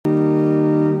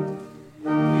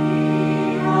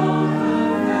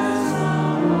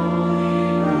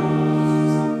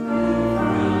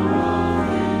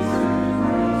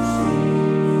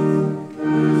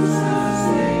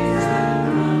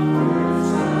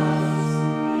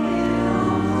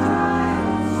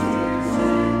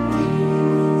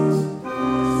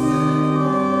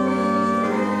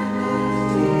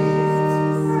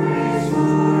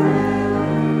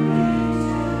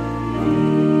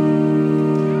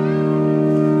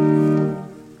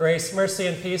Grace, mercy,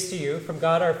 and peace to you from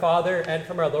God our Father and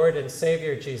from our Lord and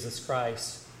Savior Jesus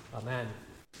Christ. Amen.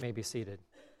 You may be seated.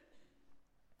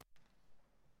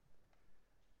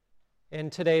 In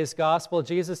today's gospel,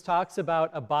 Jesus talks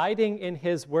about abiding in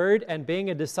his word and being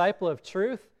a disciple of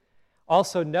truth,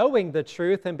 also knowing the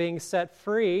truth and being set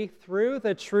free through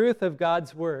the truth of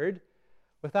God's word,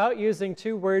 without using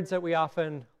two words that we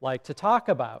often like to talk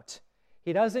about.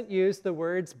 He doesn't use the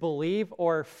words believe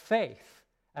or faith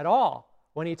at all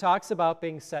when he talks about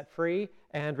being set free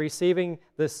and receiving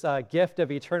this gift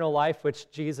of eternal life which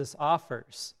Jesus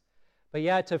offers. But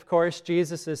yet, of course,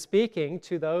 Jesus is speaking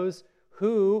to those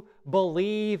who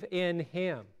believe in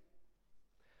him.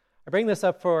 I bring this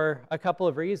up for a couple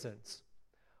of reasons.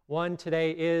 One,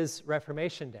 today is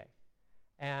Reformation Day,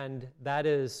 and that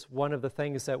is one of the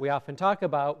things that we often talk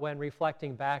about when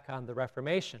reflecting back on the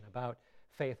Reformation, about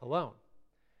faith alone.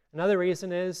 Another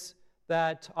reason is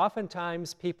that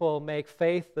oftentimes people make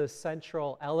faith the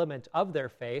central element of their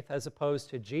faith as opposed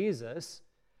to Jesus,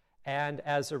 and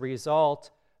as a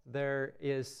result, there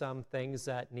is some things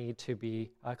that need to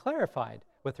be clarified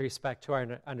with respect to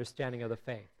our understanding of the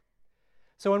faith.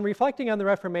 So when reflecting on the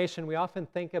Reformation, we often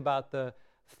think about the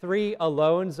three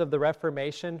alones of the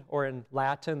Reformation, or in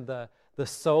Latin, the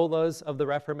solas of the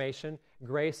Reformation: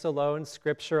 grace alone,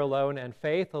 Scripture alone, and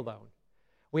faith alone.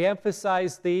 We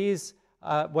emphasize these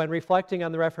when reflecting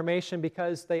on the Reformation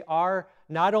because they are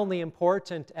not only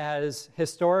important as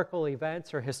historical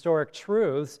events or historic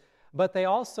truths, but they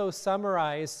also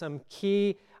summarize some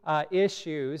key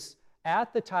issues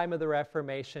at the time of the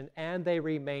Reformation, and they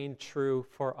remain true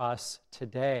for us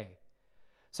today.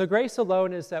 So grace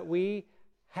alone is that we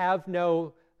have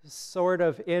no sort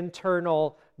of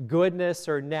internal goodness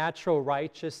or natural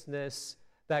righteousness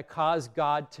that caused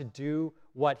God to do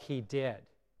what he did.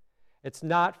 It's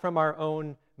not from our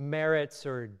own merits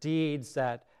or deeds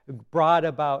that brought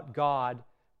about God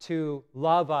to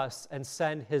love us and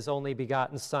send his only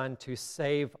begotten Son to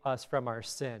save us from our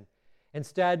sin.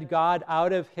 Instead, God,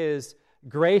 out of his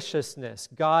graciousness,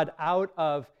 God, out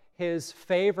of his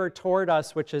favor toward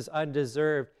us, which is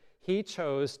undeserved, he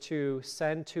chose to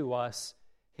send to us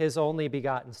his only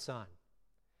begotten Son.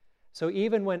 So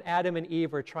even when Adam and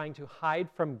Eve were trying to hide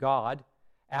from God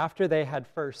after they had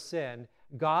first sinned,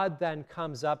 God then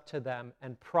comes up to them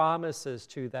and promises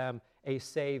to them a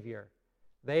Savior.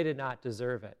 They did not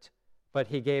deserve it, but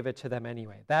he gave it to them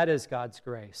anyway. That is God's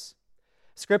grace.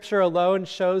 Scripture alone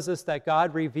shows us that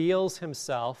God reveals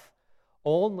himself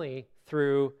only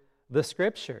through the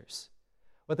Scriptures.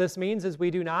 What this means is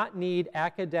we do not need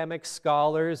academic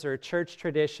scholars or church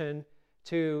tradition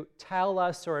to tell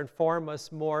us or inform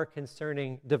us more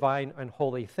concerning divine and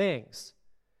holy things,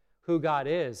 who God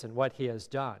is and what he has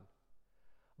done.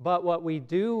 But what we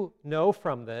do know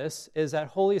from this is that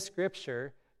Holy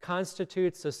Scripture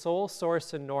constitutes the sole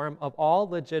source and norm of all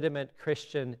legitimate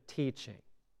Christian teaching.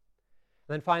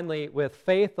 And then finally, with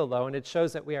faith alone, it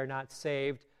shows that we are not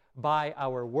saved by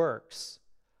our works,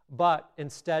 but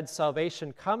instead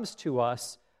salvation comes to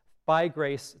us by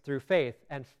grace through faith.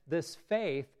 And this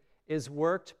faith is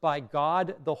worked by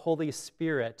God the Holy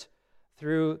Spirit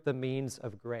through the means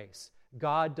of grace.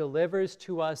 God delivers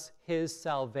to us his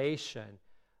salvation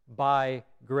by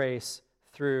grace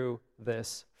through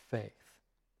this faith.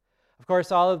 Of course,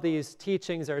 all of these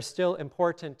teachings are still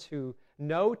important to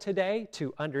know today,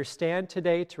 to understand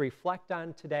today, to reflect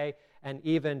on today, and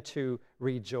even to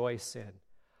rejoice in.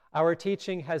 Our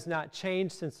teaching has not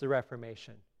changed since the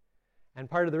Reformation. And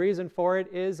part of the reason for it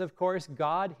is, of course,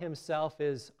 God himself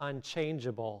is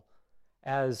unchangeable,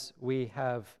 as we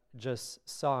have just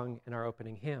sung in our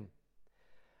opening hymn.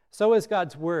 So is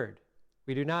God's Word.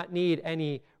 We do not need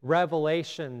any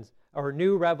revelations or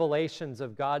new revelations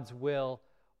of God's will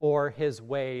or his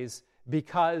ways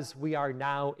because we are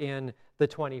now in the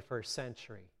 21st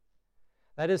century.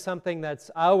 That is something that's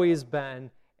always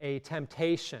been a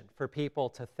temptation for people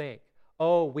to think,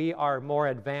 oh, we are more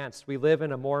advanced. We live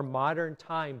in a more modern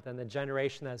time than the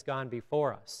generation that's gone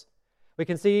before us. We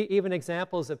can see even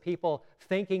examples of people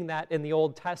thinking that in the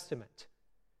Old Testament.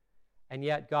 And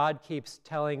yet God keeps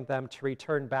telling them to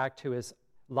return back to his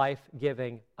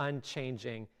life-giving,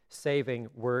 unchanging, saving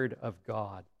Word of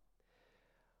God.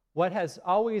 What has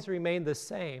always remained the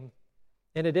same,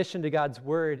 in addition to God's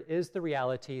Word, is the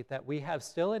reality that we have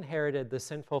still inherited the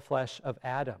sinful flesh of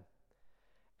Adam.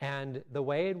 And the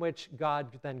way in which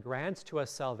God then grants to us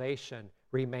salvation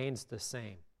remains the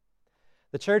same.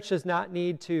 The church does not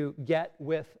need to get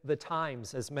with the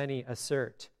times, as many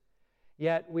assert.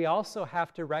 Yet we also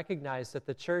have to recognize that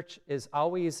the church is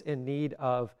always in need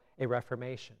of a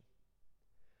reformation.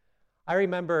 I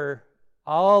remember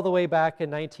all the way back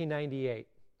in 1998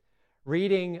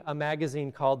 reading a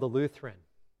magazine called The Lutheran.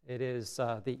 It is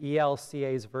the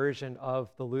ELCA's version of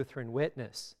the Lutheran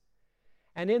Witness.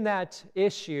 And in that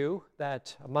issue,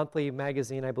 that monthly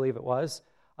magazine, I believe it was,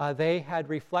 they had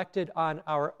reflected on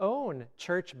our own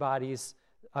church body's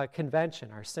convention,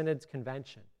 our synod's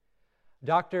convention.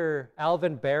 Dr.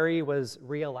 Alvin Berry was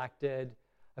reelected.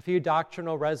 A few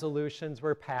doctrinal resolutions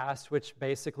were passed, which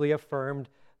basically affirmed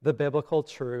the biblical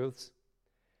truths.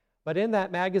 But in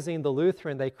that magazine, The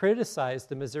Lutheran, they criticized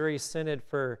the Missouri Synod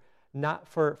for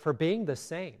being the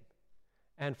same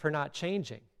and for not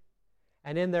changing.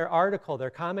 And in their article,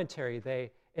 their commentary,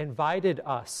 they invited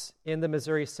us in the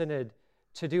Missouri Synod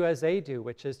to do as they do,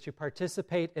 which is to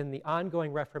participate in the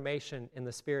ongoing Reformation in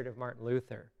the spirit of Martin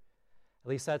Luther. At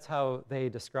least that's how they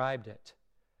described it.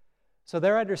 So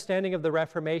their understanding of the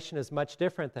Reformation is much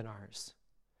different than ours.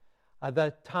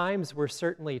 The times were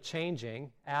certainly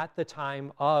changing at the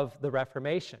time of the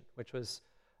Reformation,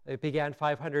 it began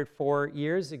 504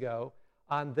 years ago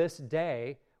on this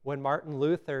day when Martin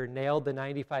Luther nailed the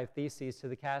 95 Theses to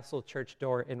the castle church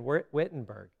door in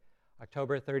Wittenberg,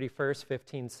 October 31st,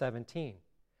 1517.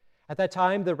 At that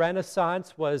time, the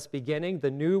Renaissance was beginning.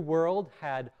 The New World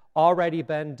had already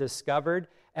been discovered,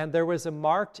 and there was a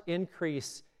marked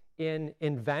increase in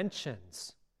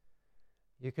inventions.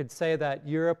 You could say that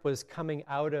Europe was coming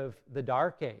out of the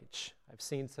Dark Age. I've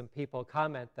seen some people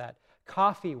comment that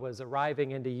coffee was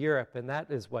arriving into Europe, and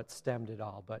that is what stemmed it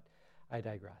all, but I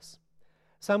digress.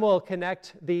 Some will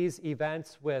connect these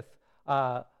events with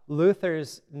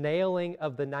Luther's nailing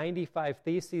of the 95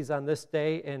 Theses on this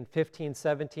day in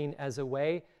 1517 as a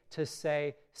way to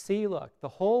say, see, look, the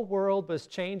whole world was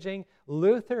changing.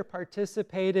 Luther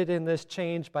participated in this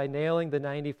change by nailing the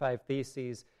 95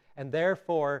 Theses, and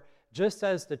therefore, just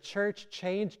as the church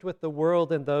changed with the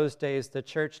world in those days, the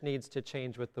church needs to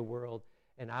change with the world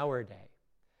in our day.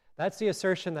 That's the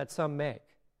assertion that some make.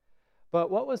 But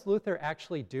what was Luther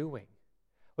actually doing?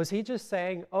 Was he just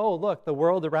saying, oh, look, the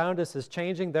world around us is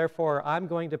changing, therefore I'm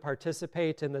going to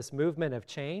participate in this movement of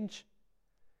change?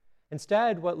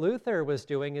 Instead, what Luther was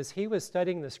doing is he was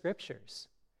studying the Scriptures.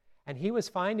 And he was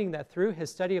finding that through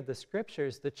his study of the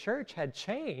Scriptures, the church had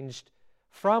changed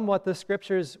from what the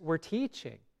Scriptures were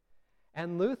teaching.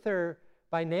 And Luther,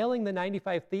 by nailing the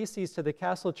 95 Theses to the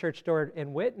castle church door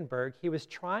in Wittenberg, he was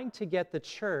trying to get the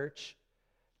church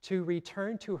to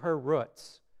return to her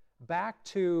roots, back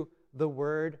to the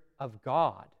Word of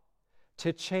God,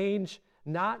 to change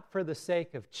not for the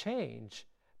sake of change,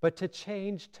 but to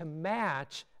change to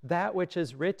match that which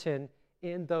is written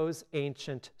in those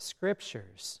ancient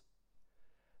Scriptures.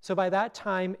 So by that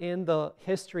time in the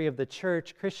history of the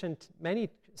church,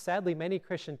 sadly, many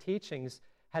Christian teachings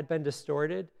had been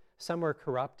distorted. Some were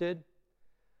corrupted.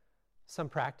 Some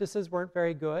practices weren't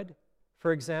very good.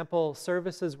 For example,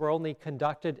 services were only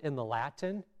conducted in the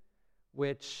Latin,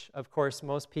 which, of course,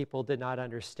 most people did not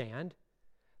understand.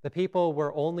 The people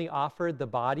were only offered the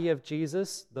body of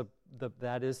Jesus,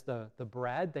 that is the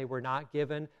bread. They were not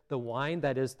given the wine,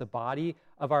 that is the body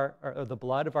of the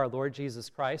blood of our Lord Jesus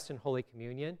Christ in Holy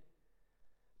Communion.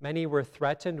 Many were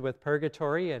threatened with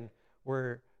purgatory and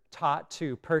were taught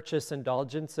to purchase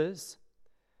indulgences.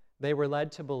 They were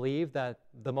led to believe that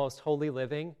the most holy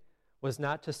living was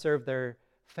not to serve their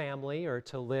family or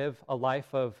to live a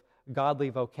life of godly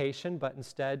vocation, but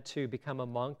instead to become a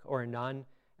monk or a nun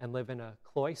and live in a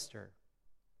cloister.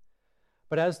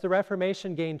 But as the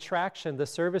Reformation gained traction, the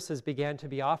services began to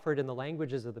be offered in the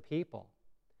languages of the people.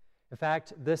 In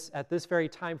fact, at this very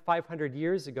time, 500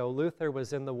 years ago, Luther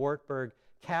was in the Wartburg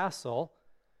Castle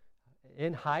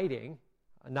in hiding,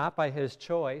 not by his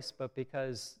choice, but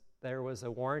because there was a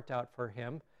warrant out for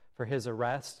him for his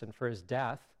arrest and for his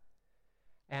death.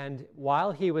 And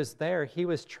while he was there, he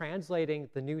was translating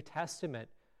the New Testament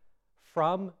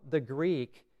from the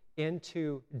Greek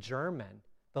into German,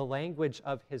 the language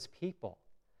of his people.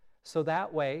 So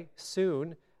that way,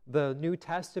 soon, the New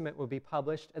Testament would be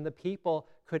published and the people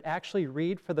could actually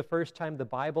read for the first time the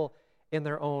Bible in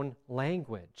their own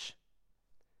language.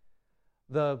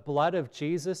 The blood of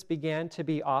Jesus began to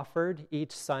be offered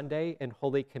each Sunday in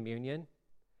Holy Communion.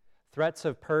 Threats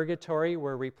of purgatory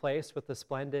were replaced with the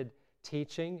splendid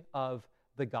teaching of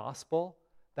the gospel,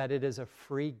 that it is a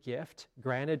free gift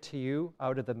granted to you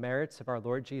out of the merits of our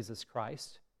Lord Jesus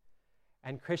Christ.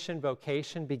 And Christian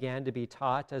vocation began to be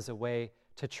taught as a way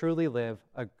to truly live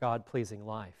a God-pleasing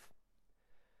life.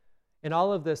 In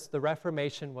all of this, the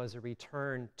Reformation was a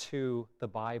return to the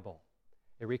Bible.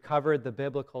 It recovered the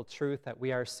biblical truth that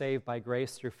we are saved by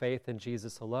grace through faith in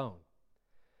Jesus alone.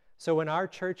 So when our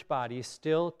church body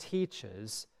still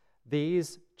teaches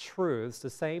these truths,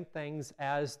 the same things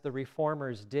as the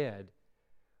Reformers did,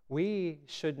 we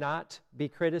should not be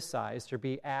criticized or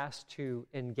be asked to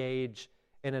engage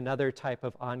in another type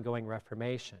of ongoing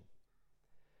reformation.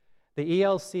 The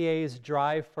ELCA's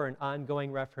drive for an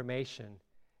ongoing reformation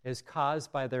is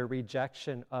caused by their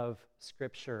rejection of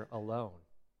Scripture alone.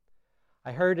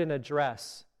 I heard an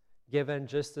address given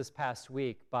just this past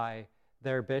week by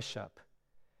their bishop,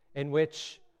 in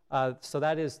which, so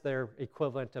that is their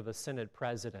equivalent of a synod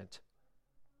president.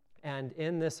 And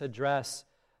in this address,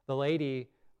 the lady,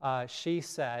 she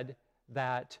said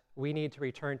that we need to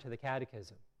return to the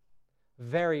catechism.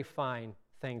 Very fine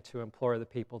thing to implore the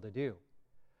people to do.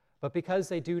 But because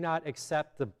they do not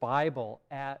accept the Bible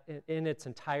in its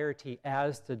entirety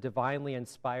as the divinely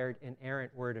inspired,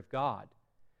 inerrant Word of God,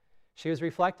 she was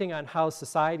reflecting on how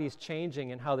society is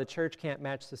changing and how the church can't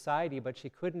match society, but she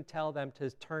couldn't tell them to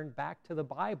turn back to the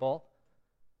Bible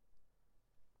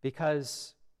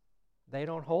because they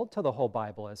don't hold to the whole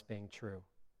Bible as being true,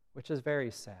 which is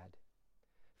very sad.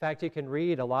 In fact, you can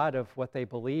read a lot of what they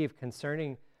believe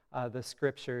concerning the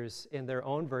Scriptures in their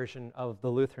own version of the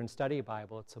Lutheran Study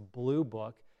Bible. It's a blue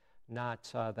book, not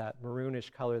that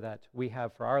maroonish color that we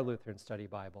have for our Lutheran Study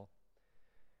Bible.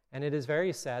 And it is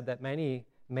very sad that many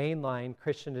mainline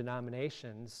Christian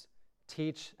denominations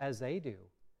teach as they do.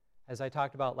 As I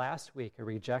talked about last week, a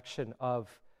rejection of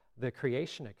the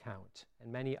creation account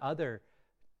and many other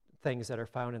things that are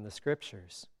found in the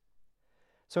Scriptures.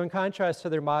 So in contrast to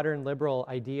their modern liberal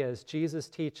ideas, Jesus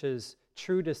teaches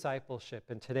true discipleship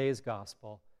in today's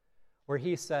gospel, where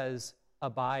he says,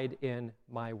 "Abide in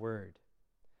my word."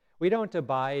 We don't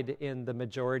abide in the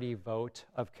majority vote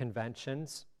of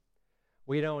conventions.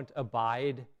 We don't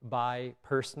abide by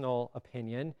personal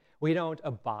opinion. We don't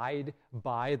abide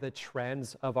by the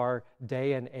trends of our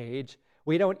day and age.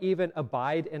 We don't even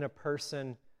abide in a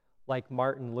person like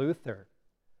Martin Luther.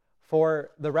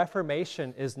 For the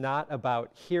Reformation is not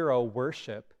about hero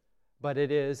worship, but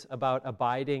it is about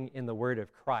abiding in the word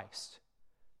of Christ.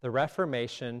 The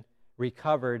Reformation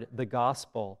recovered the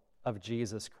gospel of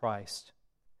Jesus Christ.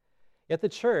 Yet the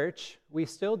church, we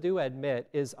still do admit,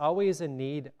 is always in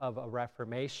need of a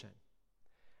reformation.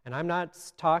 And I'm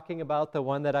not talking about the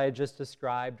one that I just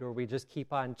described where we just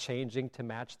keep on changing to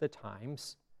match the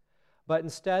times. But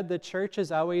instead, the church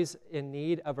is always in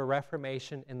need of a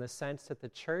reformation in the sense that the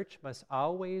church must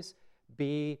always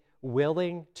be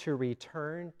willing to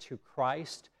return to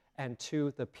Christ and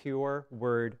to the pure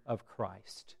word of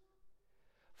Christ.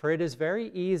 For it is very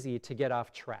easy to get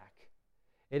off track.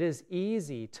 It is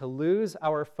easy to lose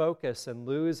our focus and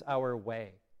lose our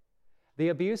way. The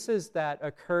abuses that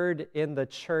occurred in the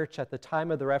church at the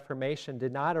time of the Reformation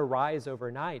did not arise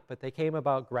overnight, but they came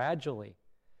about gradually.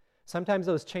 Sometimes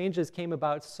those changes came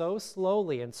about so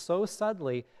slowly and so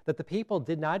subtly that the people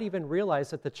did not even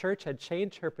realize that the church had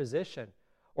changed her position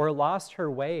or lost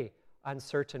her way on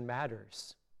certain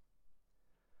matters.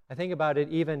 I think about it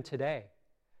even today.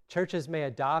 Churches may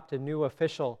adopt a new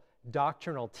official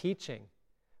doctrinal teaching,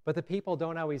 but the people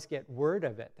don't always get word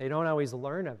of it. They don't always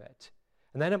learn of it.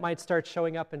 And then it might start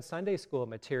showing up in Sunday school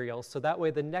materials, so that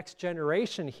way the next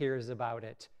generation hears about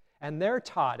it, and they're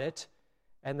taught it,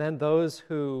 and then those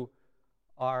who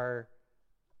are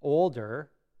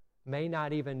older may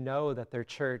not even know that their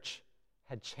church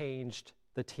had changed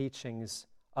the teachings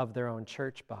of their own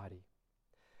church body.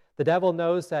 The devil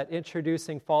knows that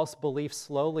introducing false beliefs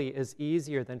slowly is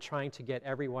easier than trying to get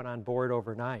everyone on board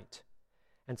overnight.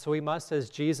 And so we must, as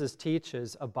Jesus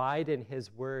teaches, abide in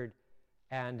his word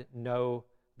and know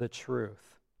the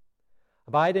truth.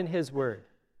 Abide in his word.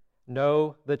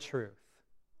 Know the truth.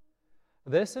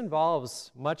 This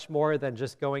involves much more than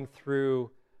just going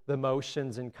through the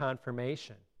motions in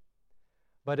confirmation,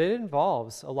 but it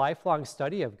involves a lifelong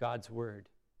study of God's word.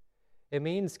 It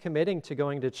means committing to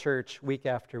going to church week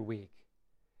after week.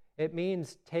 It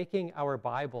means taking our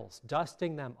Bibles,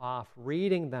 dusting them off,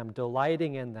 reading them,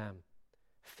 delighting in them,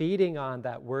 feeding on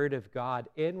that word of God,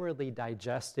 inwardly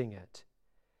digesting it.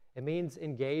 It means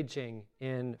engaging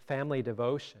in family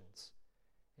devotions.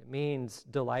 It means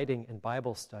delighting in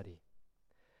Bible study.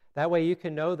 That way you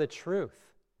can know the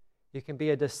truth. You can be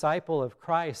a disciple of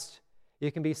Christ.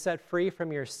 You can be set free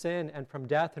from your sin and from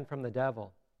death and from the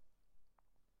devil.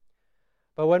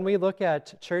 But when we look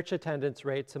at church attendance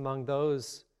rates among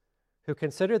those who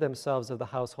consider themselves of the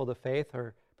household of faith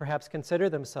or perhaps consider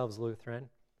themselves Lutheran,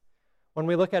 when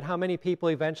we look at how many people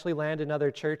eventually land in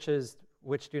other churches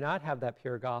which do not have that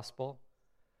pure gospel,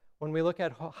 when we look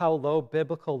at how low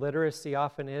biblical literacy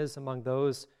often is among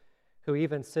those who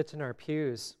even sit in our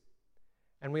pews,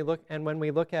 and when we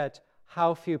look at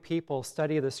how few people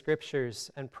study the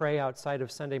Scriptures and pray outside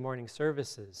of Sunday morning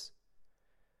services,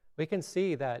 we can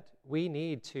see that we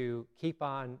need to keep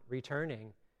on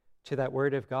returning to that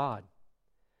word of God.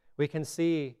 We can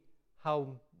see how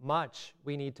much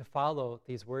we need to follow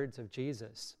these words of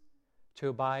Jesus, to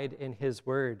abide in his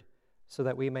word so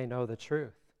that we may know the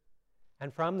truth.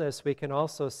 And from this, we can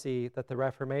also see that the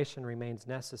Reformation remains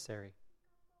necessary.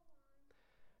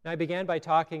 Now, I began by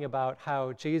talking about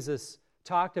how Jesus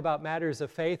talked about matters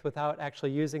of faith without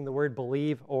actually using the word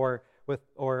believe or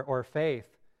faith.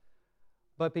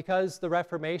 But because the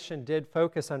Reformation did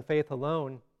focus on faith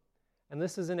alone, and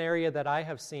this is an area that I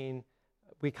have seen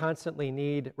we constantly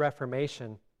need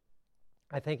reformation,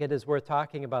 I think it is worth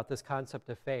talking about this concept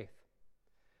of faith.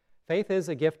 Faith is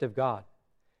a gift of God.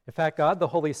 In fact, God, the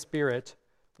Holy Spirit,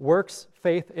 works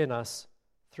faith in us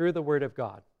through the Word of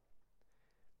God.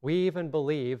 We even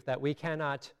believe that we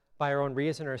cannot, by our own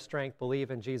reason or strength,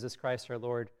 believe in Jesus Christ our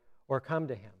Lord or come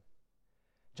to him.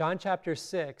 John chapter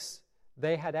 6,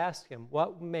 they had asked him,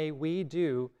 what may we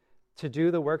do to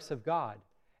do the works of God?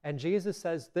 And Jesus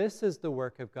says, this is the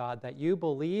work of God, that you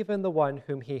believe in the one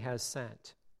whom he has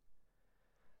sent.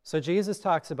 So Jesus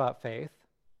talks about faith,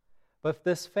 but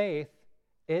this faith,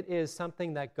 it is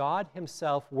something that God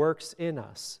himself works in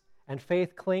us, and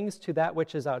faith clings to that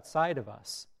which is outside of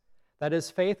us. That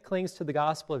is, faith clings to the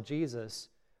gospel of Jesus,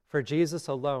 for Jesus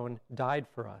alone died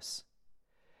for us.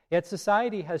 Yet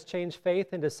society has changed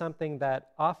faith into something that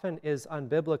often is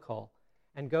unbiblical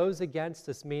and goes against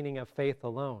this meaning of faith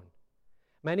alone.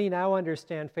 Many now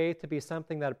understand faith to be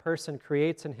something that a person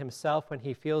creates in himself when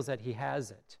he feels that he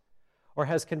has it, or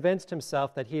has convinced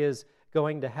himself that he is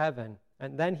going to heaven,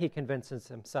 and then he convinces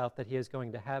himself that he is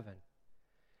going to heaven.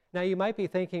 Now you might be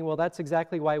thinking, well, that's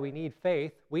exactly why we need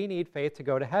faith. We need faith to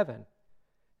go to heaven.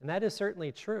 And that is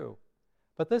certainly true.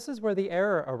 But this is where the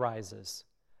error arises.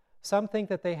 Some think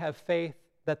that they have faith,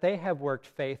 that they have worked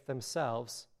faith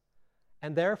themselves,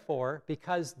 and therefore,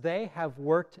 because they have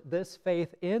worked this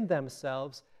faith in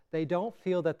themselves, they don't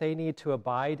feel that they need to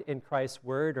abide in Christ's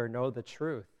word or know the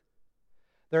truth.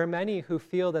 There are many who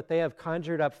feel that they have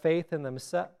conjured up faith in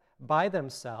by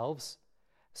themselves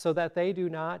so that they do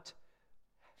not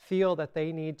feel that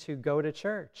they need to go to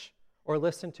church or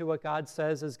listen to what God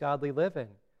says is godly living,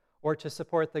 or to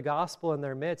support the gospel in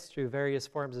their midst through various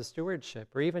forms of stewardship,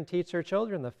 or even teach their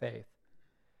children the faith.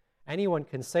 Anyone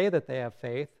can say that they have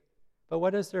faith, but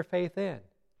what is their faith in?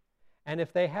 And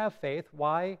if they have faith,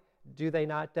 why do they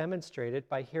not demonstrate it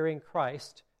by hearing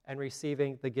Christ and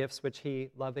receiving the gifts which he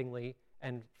lovingly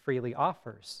and freely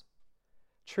offers?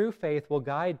 True faith will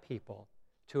guide people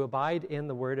to abide in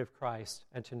the word of Christ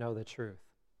and to know the truth.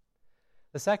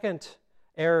 The second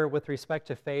error with respect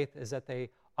to faith is that they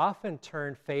often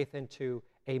turn faith into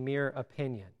a mere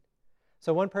opinion.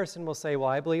 So one person will say, well,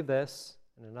 I believe this,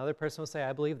 and another person will say,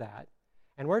 I believe that.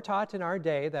 And we're taught in our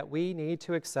day that we need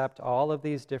to accept all of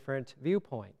these different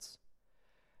viewpoints.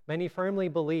 Many firmly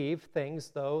believe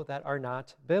things, though, that are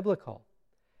not biblical.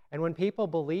 And when people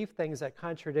believe things that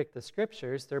contradict the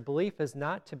Scriptures, their belief is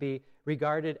not to be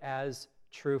regarded as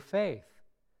true faith,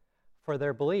 for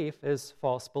their belief is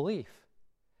false belief.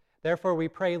 Therefore, we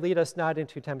pray, lead us not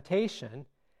into temptation,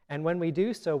 and when we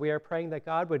do so, we are praying that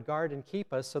God would guard and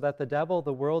keep us so that the devil,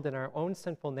 the world, and our own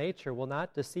sinful nature will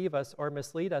not deceive us or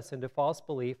mislead us into false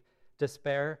belief,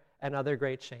 despair, and other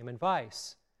great shame and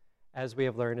vice, as we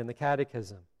have learned in the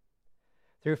Catechism.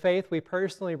 Through faith, we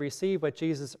personally receive what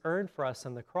Jesus earned for us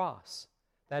on the cross.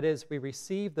 That is, we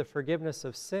receive the forgiveness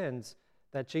of sins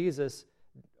that Jesus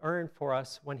earned for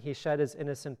us when he shed his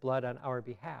innocent blood on our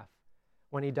behalf,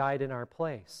 when he died in our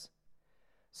place.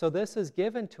 So this is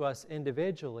given to us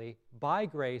individually by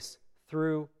grace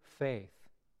through faith.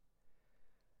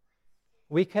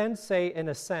 We can say, in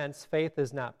a sense, faith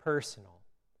is not personal.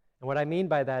 And what I mean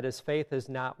by that is faith is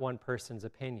not one person's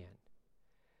opinion.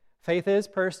 Faith is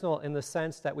personal in the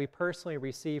sense that we personally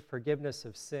receive forgiveness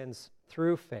of sins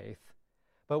through faith,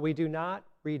 but we do not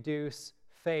reduce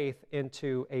faith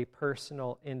into a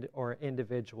personal or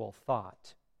individual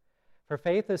thought. For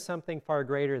faith is something far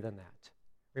greater than that.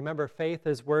 Remember, faith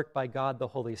is worked by God the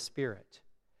Holy Spirit.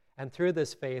 And through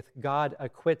this faith, God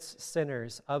acquits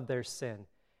sinners of their sin.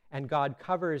 And God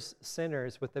covers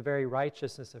sinners with the very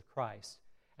righteousness of Christ.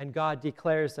 And God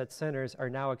declares that sinners are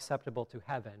now acceptable to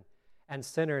heaven. And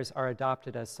sinners are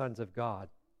adopted as sons of God.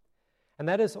 And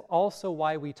that is also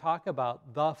why we talk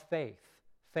about the faith.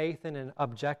 Faith in an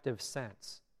objective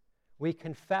sense. We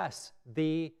confess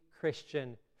the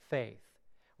Christian faith.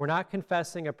 We're not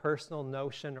confessing a personal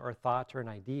notion or thought or an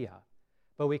idea,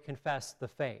 but we confess the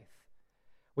faith.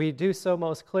 We do so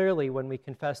most clearly when we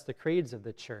confess the creeds of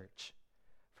the church,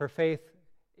 for faith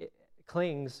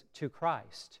clings to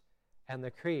Christ, and the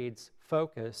creeds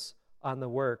focus on the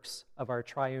works of our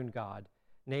triune God,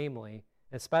 namely,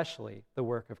 especially the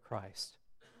work of Christ.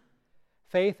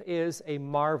 Faith is a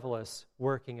marvelous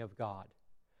working of God.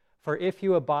 For if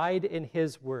you abide in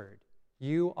his word,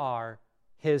 you are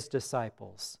his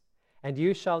disciples, and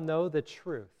you shall know the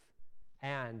truth,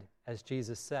 and, as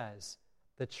Jesus says,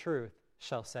 the truth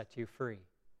shall set you free.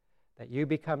 That you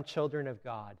become children of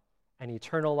God, and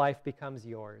eternal life becomes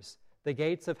yours. The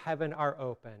gates of heaven are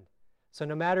opened. So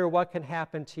no matter what can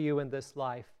happen to you in this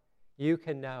life, you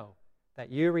can know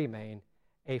that you remain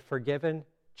a forgiven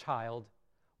child,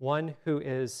 one who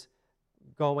is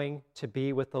going to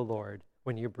be with the Lord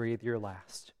when you breathe your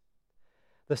last.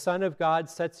 The Son of God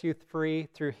sets you free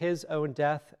through his own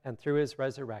death and through his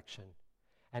resurrection,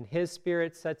 and his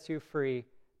Spirit sets you free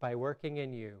by working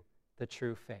in you the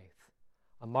true faith,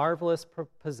 a marvelous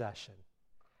possession.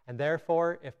 And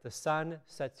therefore, if the Son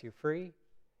sets you free,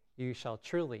 you shall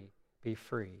truly be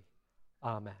free.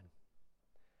 Amen.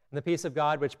 And the peace of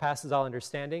God, which passes all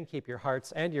understanding, keep your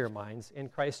hearts and your minds in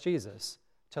Christ Jesus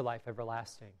to life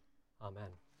everlasting.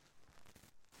 Amen.